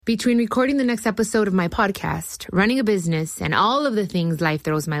Between recording the next episode of my podcast, running a business, and all of the things life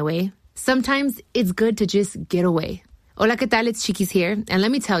throws my way, sometimes it's good to just get away. Hola, ¿qué tal? It's Chiquis here. And let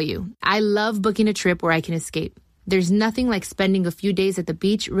me tell you, I love booking a trip where I can escape. There's nothing like spending a few days at the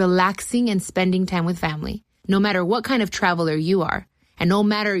beach, relaxing and spending time with family. No matter what kind of traveler you are, and no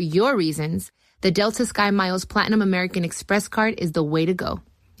matter your reasons, the Delta Sky Miles Platinum American Express card is the way to go.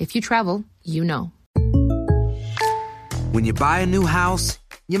 If you travel, you know. When you buy a new house,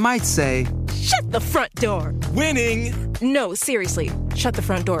 you might say, "Shut the front door." Winning! No, seriously. Shut the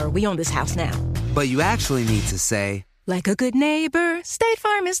front door. We own this house now. but you actually need to say, like a good neighbor, State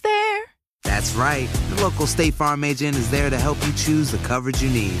Farm is there. That's right. The local State Farm agent is there to help you choose the coverage you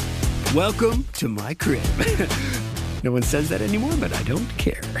need. Welcome to my crib. No one says that anymore, but I don't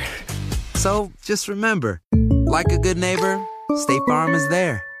care. So just remember, like a good neighbor, State Farm is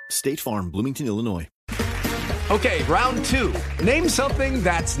there. State Farm, Bloomington, Illinois. Okay, round two. Name something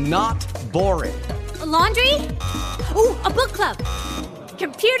that's not boring. A laundry? Ooh, a book club.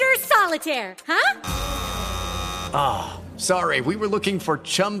 Computer solitaire, huh? Ah, sorry, we were looking for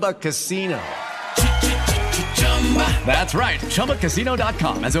Chumba Casino. That's right,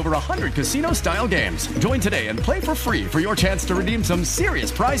 ChumbaCasino.com has over 100 casino-style games. Join today and play for free for your chance to redeem some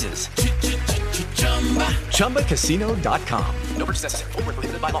serious prizes. ChumbaCasino.com. No purchase necessary. Void where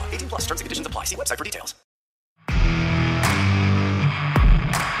prohibited by law. 18 plus terms and conditions apply. See website for details.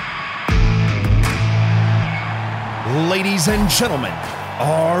 Ladies and gentlemen,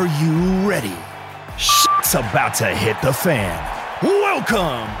 are you ready? Shit's about to hit the fan.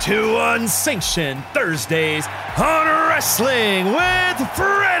 Welcome to Unsanctioned Thursdays on Wrestling with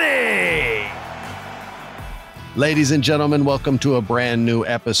Freddie. Ladies and gentlemen, welcome to a brand new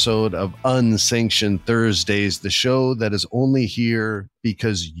episode of Unsanctioned Thursdays, the show that is only here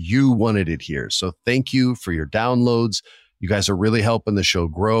because you wanted it here. So thank you for your downloads. You guys are really helping the show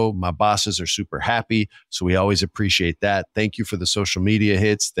grow. My bosses are super happy, so we always appreciate that. Thank you for the social media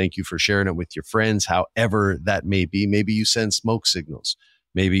hits. Thank you for sharing it with your friends, however that may be. Maybe you send smoke signals.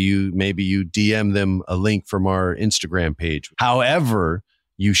 Maybe you DM them a link from our Instagram page. However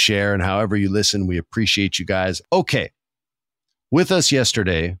you share and however you listen, we appreciate you guys. Okay. With us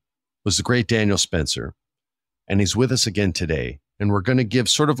yesterday was the great Daniel Spencer, and he's with us again today. And we're going to give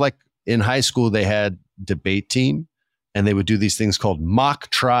sort of like in high school, they had debate team. And they would do these things called mock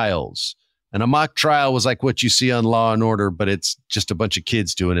trials. And a mock trial was like what you see on Law and Order, but it's just a bunch of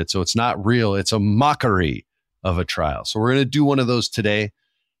kids doing it. So it's not real. It's a mockery of a trial. So we're going to do one of those today.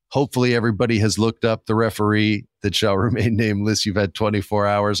 Hopefully everybody has looked up the referee that shall remain nameless. You've had 24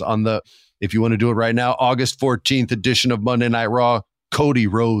 hours on the, if you want to do it right now, August 14th edition of Monday Night Raw, Cody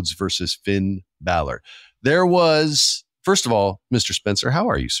Rhodes versus Finn Balor. There was, first of all, Mr. Spencer, how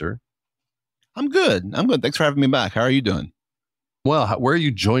are you, sir? I'm good. Thanks for having me back. How are you doing? Well, where are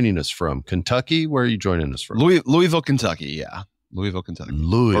you joining us from? Kentucky? Where are you joining us from? Louisville, Kentucky. Yeah. Louisville, Kentucky.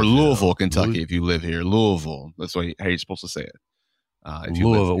 Or Louisville, Kentucky, if you live here. Louisville. That's how you're supposed to say it.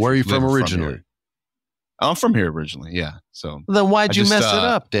 Louisville. Where are you from originally? I'm from here originally. Yeah. So then why'd you mess it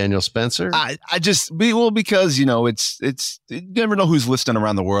up, Daniel Spencer? Because, it's you never know who's listening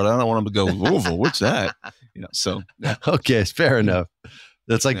around the world. I don't want them to go, Louisville, what's that? So. Yeah. Okay. Fair enough.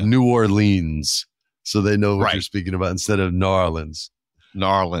 That's like New Orleans. So they know what you're speaking about instead of New Orleans. New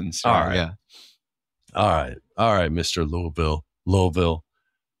Orleans. All right. Yeah. All right, Mr. Louisville.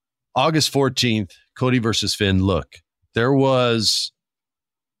 August 14th, Cody versus Finn. Look, I'll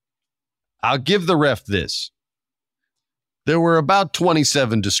give the ref this. There were about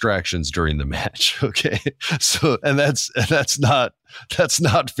 27 distractions during the match. Okay. So, and that's not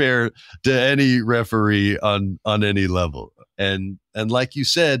fair to any referee on any level. And like you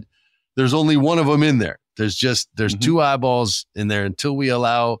said, there's only one of them in there. There's two eyeballs in there until we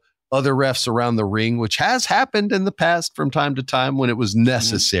allow other refs around the ring, which has happened in the past from time to time when it was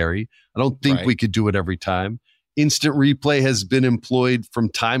necessary. I don't think we could do it every time. Instant replay has been employed from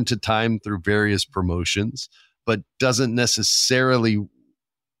time to time through various promotions, but doesn't necessarily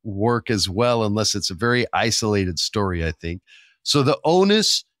work as well unless it's a very isolated story, I think. So the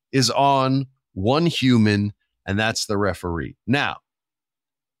onus is on one human, and that's the referee. Now,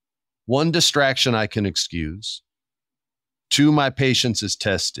 one distraction I can excuse. 2, my patience is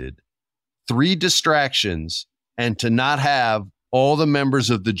tested. 3 distractions, and to not have all the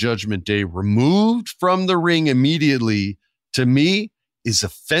members of the Judgment Day removed from the ring immediately, to me, is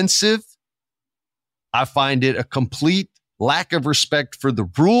offensive. I find it a complete lack of respect for the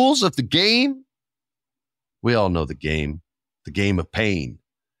rules of the game. We all know the game of pain.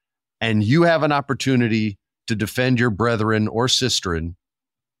 And you have an opportunity to defend your brethren or sisterin.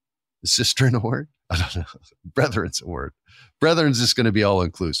 Is sisterin a word? I don't know. Brethren's a word. Brethren's just going to be all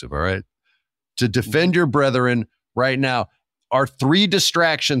inclusive. All right. To defend your brethren right now are 3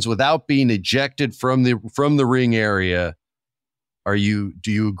 distractions without being ejected from the ring area. Do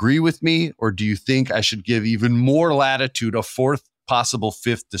you agree with me, or do you think I should give even more latitude, a 4th, possible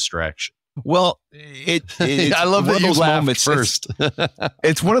 5th distraction? Well, I love that you laughed first.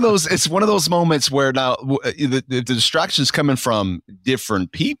 It's one of those moments where now the distractions coming from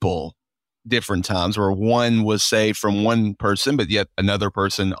different people, different times, where one was say from one person, but yet another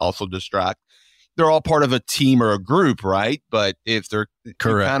person also distract. They're all part of a team or a group, right? But if they're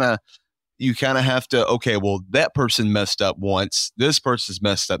correct, you kind of have to, okay, well, that person messed up once, this person's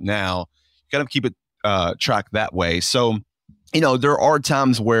messed up now. You kind of keep it track that way. So, there are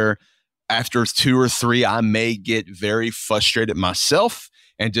times where after 2 or 3, I may get very frustrated myself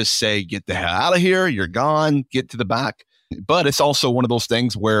and just say, get the hell out of here. You're gone. Get to the back. But it's also one of those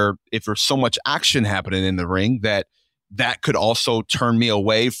things where if there's so much action happening in the ring that could also turn me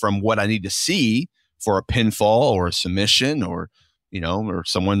away from what I need to see for a pinfall or a submission, or, or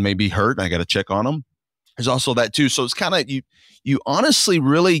someone may be hurt and I got to check on them. There's also that too. So it's kind of, you honestly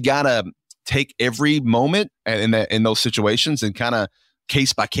really got to take every moment in those situations and kind of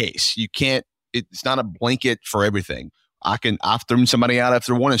case by case. You can't, it's not a blanket for everything. I've thrown somebody out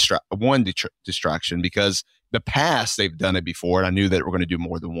after one distraction because the past they've done it before. And I knew that we're going to do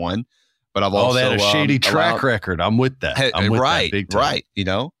more than one, but I've also they had a shady track record. I'm with that. Right.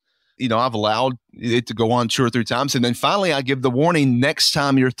 I've allowed it to go on 2 or 3 times. And then finally I give the warning next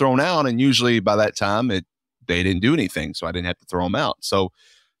time you're thrown out. And usually by that time they didn't do anything. So I didn't have to throw them out. So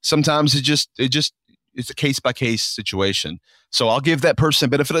sometimes it's a case by case situation. So I'll give that person a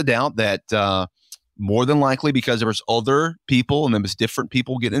benefit of the doubt that more than likely, because there was other people and there was different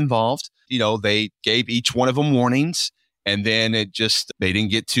people getting involved, they gave each one of them warnings, and then they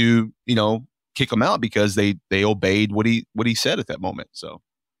didn't get to, kick them out because they obeyed what he said at that moment. So,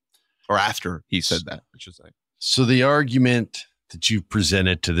 or after he said that, I should say. So the argument that you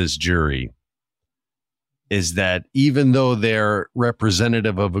presented to this jury is that even though they're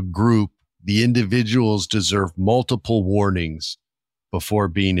representative of a group, the individuals deserve multiple warnings before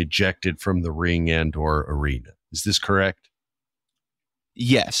being ejected from the ring and or arena. Is this correct?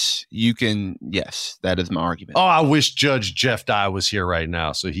 Yes, you can. Yes, that is my argument. Oh, I wish Judge Jeff Dye was here right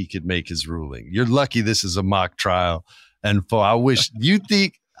now so he could make his ruling. You're lucky this is a mock trial. And I wish you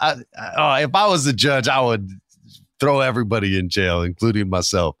think, if I was the judge, I would throw everybody in jail, including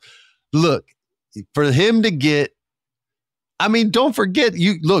myself. Look, for him to get, don't forget,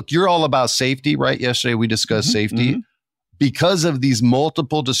 you're all about safety, right? Yesterday we discussed safety. Mm-hmm. Because of these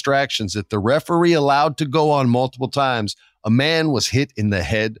multiple distractions that the referee allowed to go on multiple times, a man was hit in the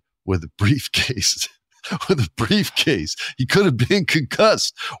head with a briefcase. He could have been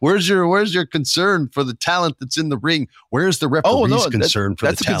concussed. Where's your concern for the talent that's in the ring? Where's the referee's concern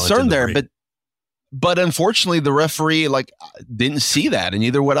for the talent in the ring? That's a concern there, but unfortunately the referee didn't see that, and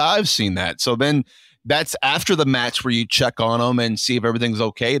neither would I have seen that. So then that's after the match where you check on them and see if everything's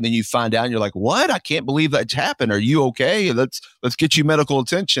okay. And then you find out and you're like, what? I can't believe that happened. Are you okay? Let's get you medical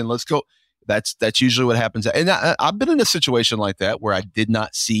attention. Let's go. That's usually what happens. And I've been in a situation like that where I did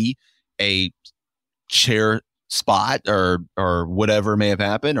not see a chair spot or whatever may have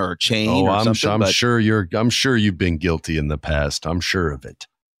happened, or a chain or something. I'm sure you've been guilty in the past. I'm sure of it.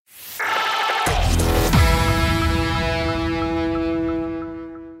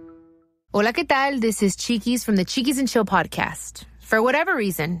 Hola, ¿qué tal? This is Chiquis from the Chiquis and Chill podcast. For whatever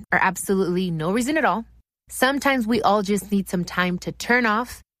reason, or absolutely no reason at all, sometimes we all just need some time to turn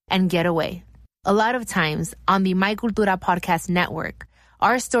off and get away. A lot of times on the My Cultura podcast network,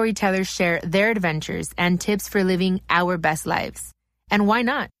 our storytellers share their adventures and tips for living our best lives. And why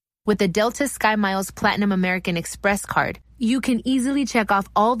not? With the Delta Sky Miles Platinum American Express card, you can easily check off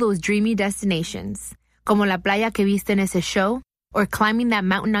all those dreamy destinations, como la playa que viste en ese show, or climbing that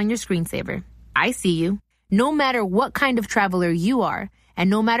mountain on your screensaver. I see you. No matter what kind of traveler you are, and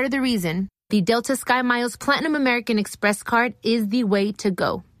no matter the reason, the Delta Sky Miles Platinum American Express card is the way to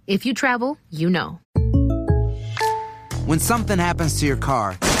go. If you travel, you know. When something happens to your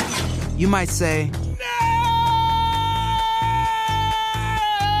car, you might say,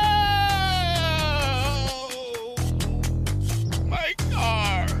 My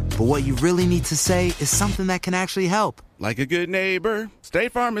car! But what you really need to say is something that can actually help. Like a good neighbor,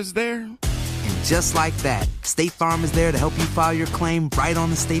 State Farm is there. And just like that, State Farm is there to help you file your claim right on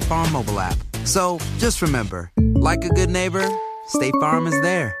the State Farm mobile app. So just remember, like a good neighbor, State Farm is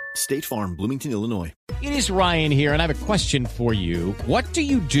there. State Farm, Bloomington, Illinois. It is Ryan here, and I have a question for you. What do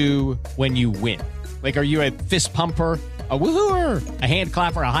you do when you win? Like, are you a fist pumper, a woohooer, a hand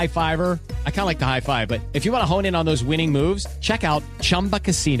clapper, a high fiver? I kind of like the high five, but if you want to hone in on those winning moves, check out Chumba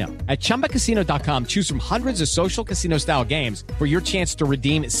Casino. At ChumbaCasino.com, choose from hundreds of social casino style games for your chance to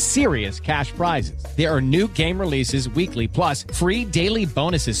redeem serious cash prizes. There are new game releases weekly, plus free daily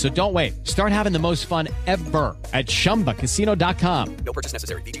bonuses. So don't wait. Start having the most fun ever at ChumbaCasino.com. No purchase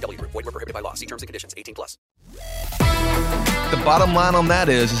necessary. VGW Group. Void where prohibited by law. See terms and conditions. 18+. The bottom line on that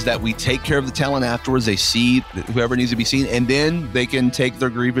is that we take care of the talent afterwards. They see whoever needs to be seen, and then they can take their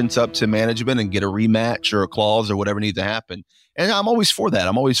grievance up to management and get a rematch or a clause or whatever needs to happen. And I'm always for that.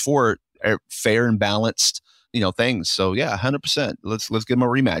 I'm always for fair and balanced, things. So yeah, 100%. Let's give them a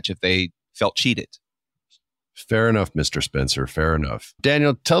rematch if they felt cheated. Fair enough, Mr. Spencer. Fair enough.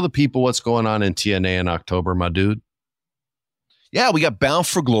 Daniel, tell the people what's going on in TNA in October, my dude. Yeah, we got Bound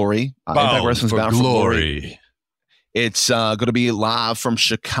for Glory. Impact Wrestling's Bound for Glory. It's going to be live from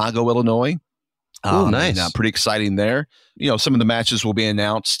Chicago, Illinois. Oh, nice. Pretty exciting there. Some of the matches will be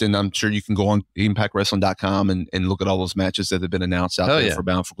announced, and I'm sure you can go on ImpactWrestling.com and look at all those matches that have been announced out there for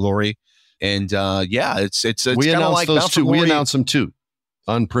Bound for Glory. And it's we kind of like those Bound two. for Glory. We announced them too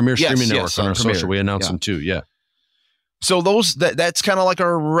on Premier Streaming Network on our Premier. social. We announced them too. Yeah. So that's kind of like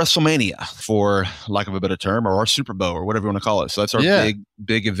our WrestleMania, for lack of a better term, or our Super Bowl, or whatever you want to call it. So that's our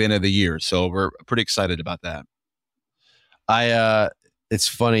big event of the year. So we're pretty excited about that. It's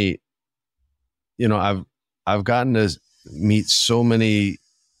funny, I've gotten to meet so many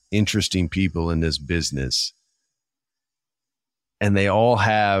interesting people in this business, and they all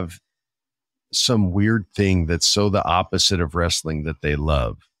have some weird thing that's so the opposite of wrestling that they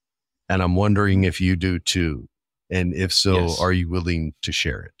love. And I'm wondering if you do too. And if so, are you willing to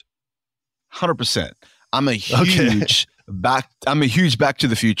share it? 100%. I'm a huge Back to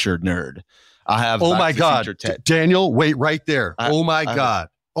the Future nerd. I have. Oh my God, Daniel! Wait right there. God!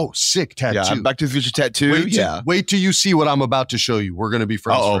 Oh, sick tattoo. Yeah, Back to the Future tattoo. Wait till you see what I'm about to show you. We're going to be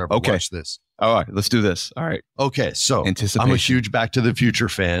friends forever. Okay. Watch this. All right, let's do this. All right. Okay, so I'm a huge Back to the Future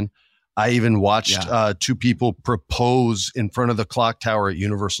fan. I even watched two people propose in front of the clock tower at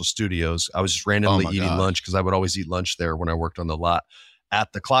Universal Studios. I was just randomly eating lunch because I would always eat lunch there when I worked on the lot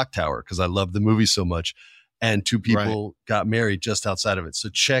at the clock tower because I loved the movie so much. And two people got married just outside of it. So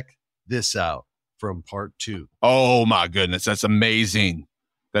check this out from part 2. Oh my goodness. That's amazing.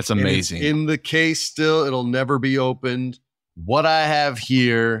 That's amazing. It's in the case still. It'll never be opened. What I have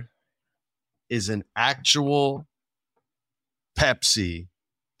here is an actual Pepsi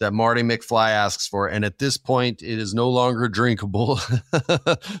that Marty McFly asks for. And at this point, it is no longer drinkable.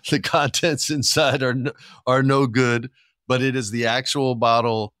 The contents inside are no good, but it is the actual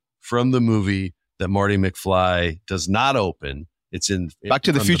bottle from the movie that Marty McFly does not open. It's in Back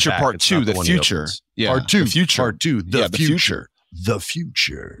to the Future Part 2, The Future. Part 2, Future. Part 2, The Future. The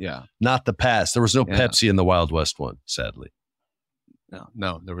Future. Yeah. Not the past. There was no Pepsi in the Wild West one, sadly.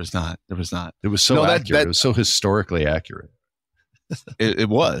 No, there was not. There was not. It was so accurate. It was so historically accurate. It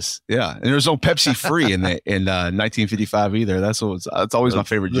was, yeah. And there's no Pepsi free in 1955 either. That's always my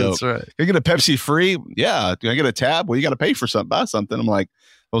favorite joke. That's right. Can I get a Pepsi free? Yeah. Can I get a tab? Well, you got to pay for something, buy something. I'm like,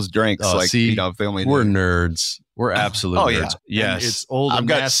 those drinks, if they only we're nerds. We're absolute nerds. Yeah. Yes. And it's old and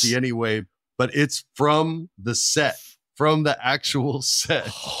nasty anyway, but it's from the set. From the actual set.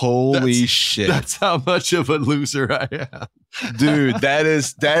 Holy shit. That's how much of a loser I am. Dude, that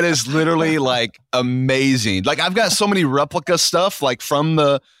is literally like amazing. Like I've got so many replica stuff like from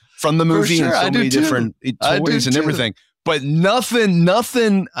the movie and so many different toys and everything. But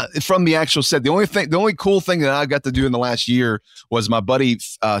nothing from the actual set. The only cool thing that I got to do in the last year was my buddy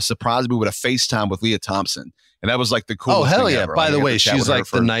surprised me with a FaceTime with Leah Thompson. And that was like the coolest thing. Oh, hell yeah. Ever. By the way, she's like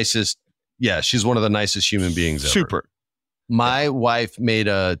the nicest. Yeah, she's one of the nicest human beings ever. Super. My wife made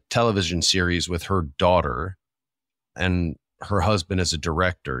a television series with her daughter, and her husband is a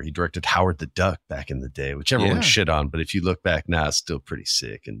director. He directed Howard the Duck back in the day, which everyone shit on. But if you look back now, it's still pretty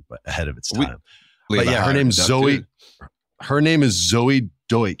sick and ahead of its time. But yeah, her name's Zoe. Too. Her name is Zoe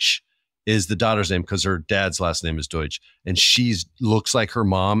Deutsch, is the daughter's name because her dad's last name is Deutsch. And she looks like her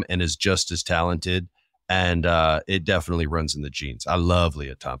mom and is just as talented. And it definitely runs in the genes. I love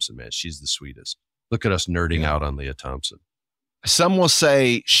Leah Thompson, man. She's the sweetest. Look at us nerding out on Leah Thompson. Some will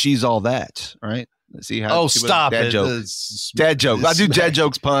say she's all that, right? Let's see how. Oh, stop dad it! Dad joke. I do dad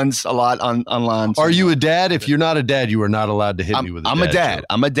jokes, puns a lot online. Are you a dad? If you're not a dad, you are not allowed to hit me with. I'm a dad. Joke.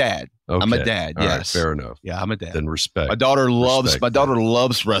 I'm a dad. Okay. I'm a dad. All yes, right, fair enough. Yeah, I'm a dad. Then respect. My daughter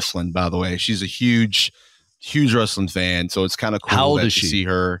loves wrestling. By the way, she's a huge wrestling fan. So it's kind of cool. How old is she? To see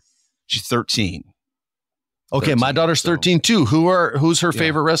her. She's 13. Okay, 13, my daughter's 13 too. Who's her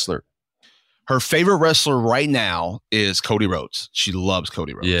favorite wrestler? Her favorite wrestler right now is Cody Rhodes. She loves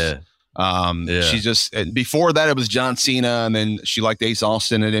Cody Rhodes. Yeah. She just, before that, it was John Cena, and then she liked Ace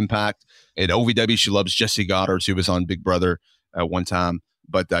Austin at Impact. At OVW, she loves Jesse Goddard, who was on Big Brother at one time.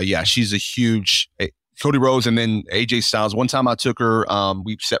 But she's a huge Cody Rhodes, and then AJ Styles. One time I took her,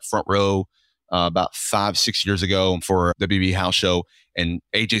 we sat front row about 5-6 years ago for WB House Show, and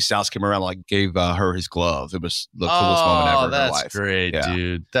AJ Styles came around, like gave her his glove. It was the coolest moment ever in her life. That's great,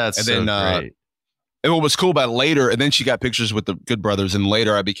 dude. That's great. And what was cool about it later, and then she got pictures with the Good Brothers, and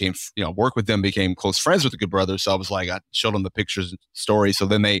later I became, worked with them, became close friends with the Good Brothers. So I was like, I showed them the pictures and stories. So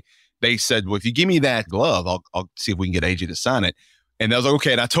then they said, well, if you give me that glove, I'll see if we can get AJ to sign it. And I was like,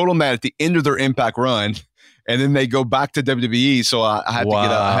 okay. And I told them that at the end of their Impact run, and then they go back to WWE. So I had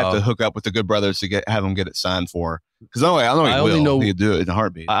to hook up with the Good Brothers to have them get it signed for her. Because he'll do it in a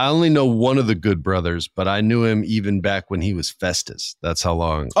heartbeat. I only know one of the Good Brothers, but I knew him even back when he was Festus. That's how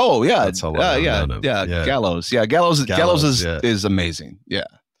long. Oh yeah, that's how long. Gallows. Yeah, Gallows is amazing. Yeah,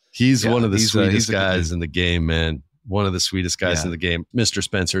 he's one of the sweetest guys in the game, man. One of the sweetest guys in the game, Mr.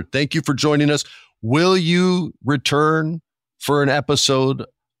 Spencer. Thank you for joining us. Will you return for an episode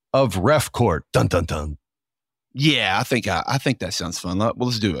of Ref Court? Dun dun dun. Yeah, I think that sounds fun.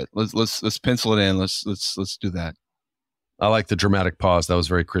 Let's do it. Let's pencil it in. Let's do that. I like the dramatic pause. That was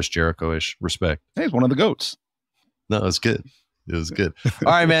very Chris Jericho-ish. Respect. Hey, he's one of the GOATs. No, it was good. It was good.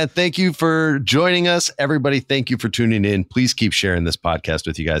 All right, man. Thank you for joining us. Everybody, thank you for tuning in. Please keep sharing this podcast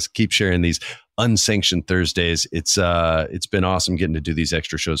with you guys. Keep sharing these Unsanctioned Thursdays. It's been awesome getting to do these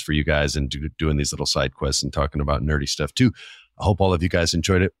extra shows for you guys and doing these little side quests and talking about nerdy stuff too. I hope all of you guys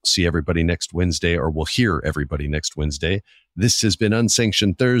enjoyed it. See everybody next Wednesday, or we'll hear everybody next Wednesday. This has been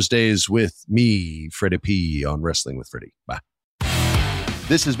Unsanctioned Thursdays with me, Freddie P, on Wrestling with Freddie. Bye.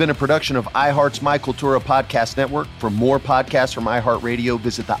 This has been a production of iHeart's My Cultura Podcast Network. For more podcasts from iHeartRadio,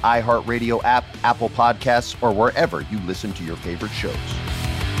 visit the iHeartRadio app, Apple Podcasts, or wherever you listen to your favorite shows.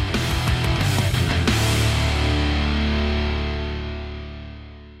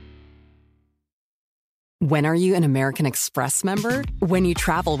 When are you an American Express member? When you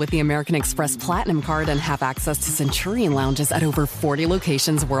travel with the American Express Platinum Card and have access to Centurion Lounges at over 40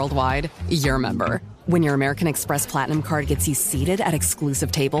 locations worldwide, you're a member. When your American Express Platinum Card gets you seated at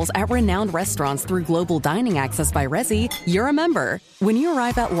exclusive tables at renowned restaurants through Global Dining Access by Resy, you're a member. When you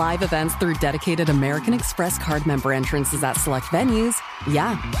arrive at live events through dedicated American Express Card member entrances at select venues,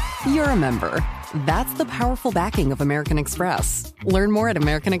 yeah, you're a member. That's the powerful backing of American Express. Learn more at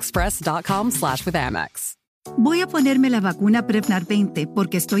americanexpress.com/withAmex. Voy a ponerme la vacuna Prevnar 20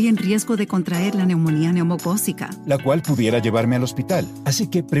 porque estoy en riesgo de contraer la neumonía neumocócica, la cual pudiera llevarme al hospital.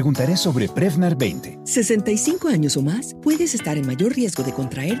 Así que preguntaré sobre Prevnar 20. 65 años o más, puedes estar en mayor riesgo de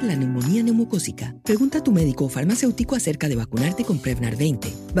contraer la neumonía neumocócica. Pregunta a tu médico o farmacéutico acerca de vacunarte con Prevnar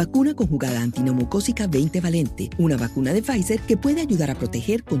 20. Vacuna conjugada antineumocócica 20 valente, una vacuna de Pfizer que puede ayudar a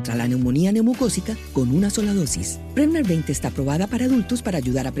proteger contra la neumonía neumocócica con una sola dosis. Prevnar 20 está aprobada para adultos para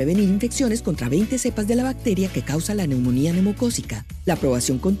ayudar a prevenir infecciones contra 20 cepas de la bacteria que causa la neumonía neumocócica. La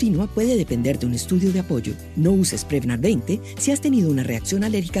aprobación continua puede depender de un estudio de apoyo. No uses Prevnar 20 si has tenido una reacción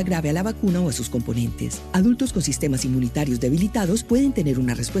alérgica grave a la vacuna o a sus componentes. Adultos con sistemas inmunitarios debilitados pueden tener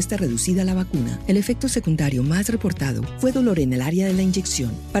una respuesta reducida a la vacuna. El efecto secundario más reportado fue dolor en el área de la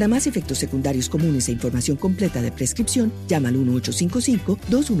inyección. Para más efectos secundarios comunes e información completa de prescripción, llama al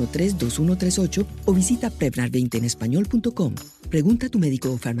 1-855-213-2138 o visita Prevnar20enespañol.com. Pregunta a tu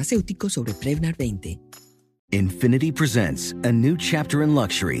médico o farmacéutico sobre Prevnar 20. Infiniti presents a new chapter in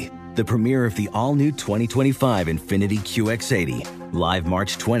luxury, the premiere of the all-new 2025 Infiniti QX80, live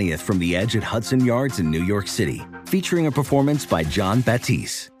March 20th from the Edge at Hudson Yards in New York City, featuring a performance by John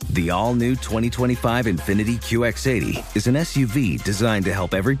Batiste. The all-new 2025 Infiniti QX80 is an SUV designed to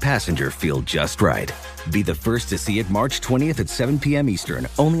help every passenger feel just right. Be the first to see it March 20th at 7 p.m. Eastern,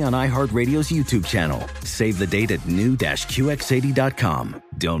 only on iHeartRadio's YouTube channel. Save the date at new-QX80.com.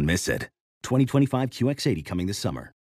 Don't miss it. 2025 QX80 coming this summer.